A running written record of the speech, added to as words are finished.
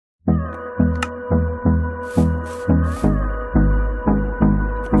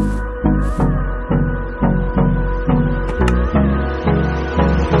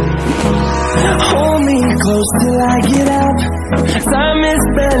me close till I get up. Time is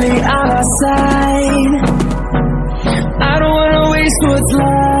barely on our side. I don't wanna waste what's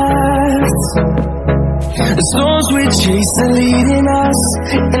left. The storms we chase are leading us,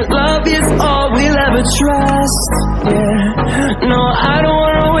 and love is all we'll ever trust. Yeah, no, I don't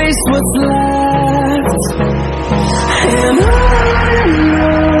wanna waste what's left. And on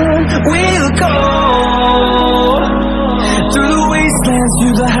we'll go, through the wastelands,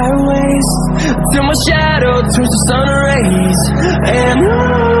 through the highways, till my shadow turns to sun rays. And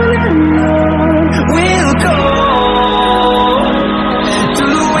on we'll go,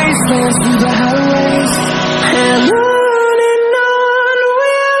 through the wastelands, through the highways, and on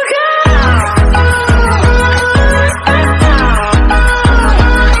we'll go.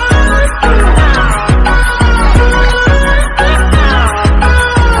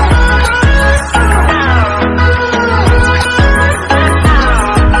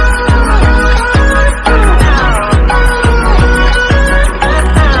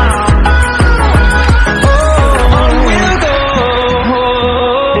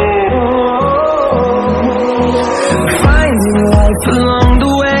 Along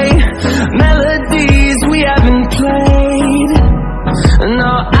the way, melodies we haven't played.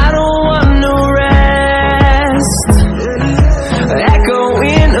 No, I don't want no rest.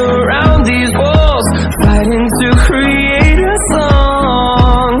 Echoing around these walls, fighting to create a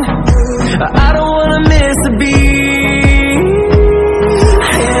song. I don't wanna miss a beat.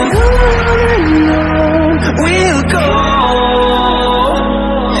 And on we'll go,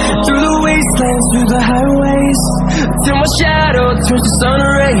 through the wastelands, through the highways, till my shadow turns to sun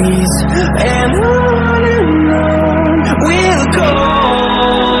rays. And on we'll go,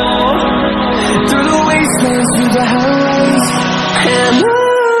 through the wastelands, through the highways, and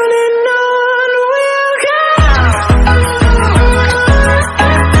on we'll go.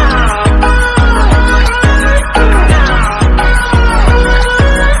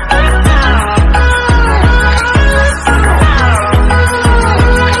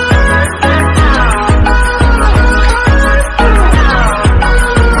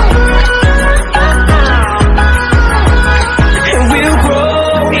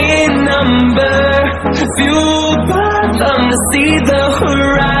 Fueled by them to see the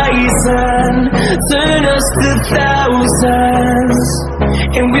horizon, turn us to thousands,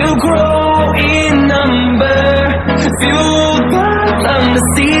 and we'll grow in number. Fueled by them to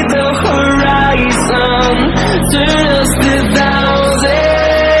see the horizon, turn